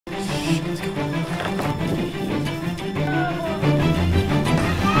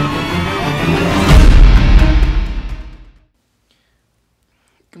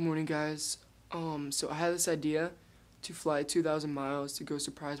Good morning, guys. So I had this idea to fly 2,000 miles to go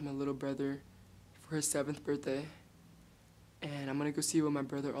surprise my little brother for his 7th birthday. And I'm gonna go see what my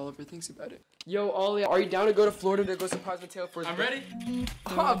brother Oliver thinks about it. Yo, Ollie, are you down to go to Florida to go surprise Mateo for his birthday? I'm ready.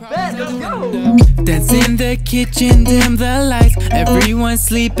 Oh, bet, let's go. Dance in the kitchen, dim the lights. Everyone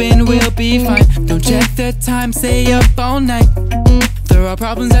sleeping, we'll be fine. Don't check the time, stay up all night. Throw our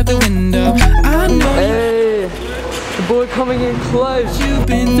problems out the window. I know. Hey, the boy coming in clutch. You've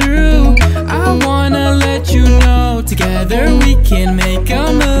been through. I wanna let you know. Together we can make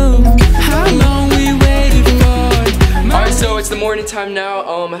a move. How long we waited for? Alright, so it's the morning time now.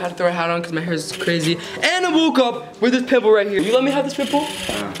 I had to throw a hat on because my hair is crazy. And I woke up with this pimple right here. You let me have this pimple?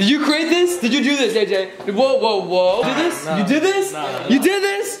 Did you create this? Did you do this, AJ? Whoa, whoa, whoa. You did this? No. You did this? No. You did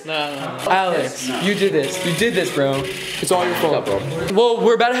this? No. Alex, you did this. You did this, bro. It's all your fault, bro. Well,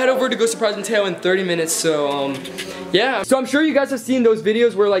 we're about to head over to go surprise Mateo in 30 minutes, so, yeah. So I'm sure you guys have seen those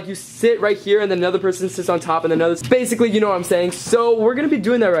videos where, like, you sit right here and then another person sits on top and another. Basically, you know what I'm saying. So we're gonna be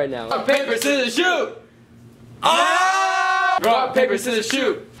doing that right now. Rock, paper, scissors, shoot! Rock, paper, scissors,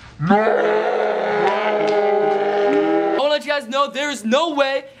 shoot! I wanna let you guys know there is no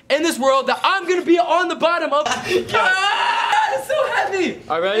way in this world that I'm gonna be on the bottom of. It's so heavy!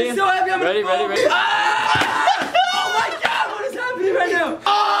 Alright, ready? It's so heavy, I'm ready. Oh my god, what is happening right now?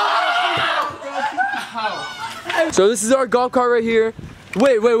 So this is our golf cart right here.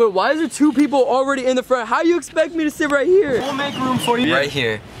 Wait, why is there 2 people already in the front? How you expect me to sit right here? We'll make room for you. Right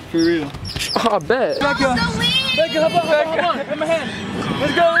here. For real. Oh, I bet. Becca, hop on. Put my hand.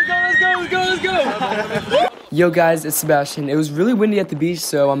 Let's go. Yo guys, it's Sebastian. It was really windy at the beach,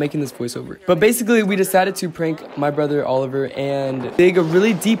 so I'm making this voiceover. But basically, we decided to prank my brother Oliver and dig a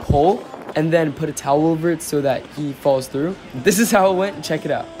really deep hole and then put a towel over it so that he falls through. This is how it went. Check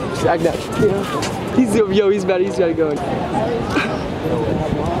it out. Check that. He's about to go in.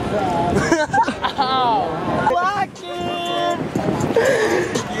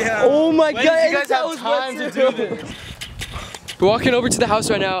 Yeah. Oh my god, you guys have time to do this? We're walking over to the house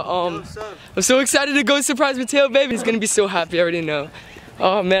right now. I'm so excited to go surprise Mateo, baby. He's gonna be so happy, I already know.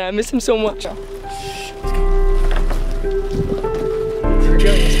 Oh man, I miss him so much. Here we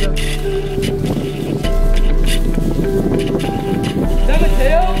go, let's go. Is that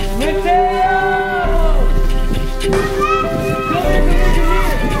Mateo? Mateo!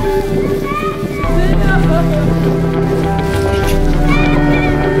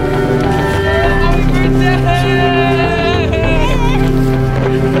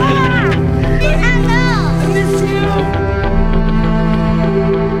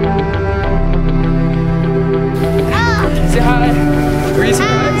 Say hi. Were you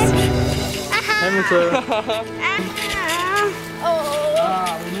surprised? Hi, Mateo.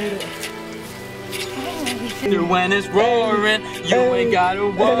 We made it. When it's roaring, you ain't gotta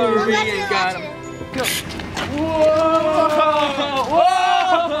worry. Ain't gotta go. Whoa!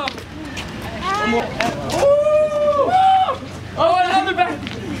 Oh, another back.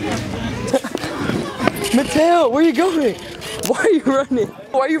 Mateo, where are you going? Why are you running?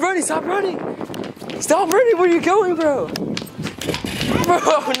 Why are you running? Stop running. Stop running. Where are you going, bro? Bro,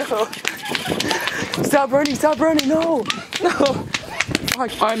 no. Stop running. No.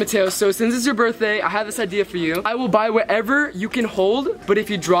 Alright, Mateo, so since it's your birthday, I have this idea for you. I will buy whatever you can hold, but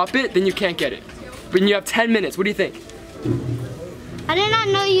if you drop it, then you can't get it. But you have 10 minutes. What do you think? I did not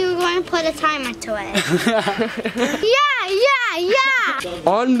know you were going to put a timer to it. Yeah.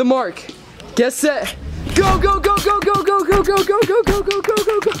 On the mark. Get set. Go.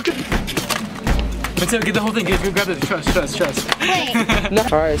 Mateo, get the whole thing. Grab it. Trust. Wait.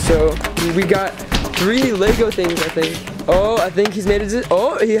 Alright, so we got 3 Lego things, I think. Oh, I think he's made a decision.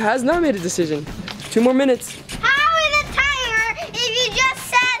 Oh, he has not made a decision. 2 more minutes. How is a timer if you just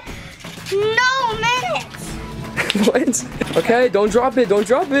said no minutes? What? Okay, don't drop it. I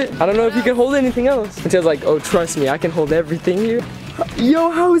don't know if you can hold anything else. Mateo's like, oh, trust me, I can hold everything here. Yo,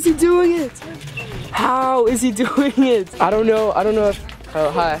 how is he doing it? I don't know if,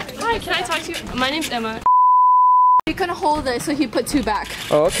 oh, hi. Hi, can I talk to you? My name's Emma. He couldn't hold it, so he put 2 back.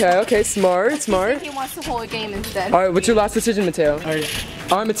 Oh, okay, smart. He wants to hold a game instead. Alright, what's your last decision, Mateo? Alright,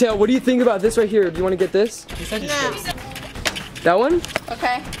 Mateo, what do you think about this right here? Do you want to get this? No. That one?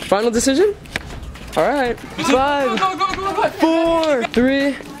 Okay. Final decision? Alright. 5, Go. 4,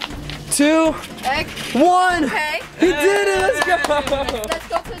 3, 2, 1. Okay. He did it, let's go. Let's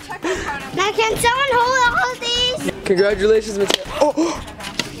go to the checkout counter. Now can someone hold all these? Congratulations, Mateo. Oh.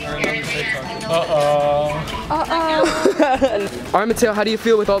 All right, Mateo, how do you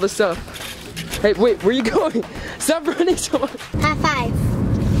feel with all this stuff? Hey, wait, where are you going? Stop running so much. High five.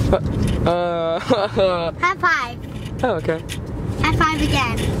 High five. Oh, okay. High five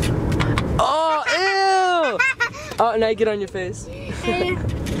again. Oh, ew! Oh, now you get on your face.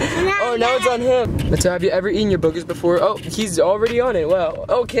 Oh, now it's on him. Mateo, have you ever eaten your boogers before? Oh, he's already on it. Wow.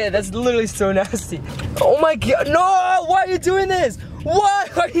 Okay, that's literally so nasty. Oh my God, no! Why are you doing this? Why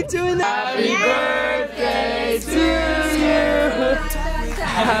are you doing this? Happy birthday to you.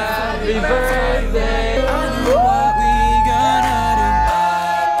 Happy birthday.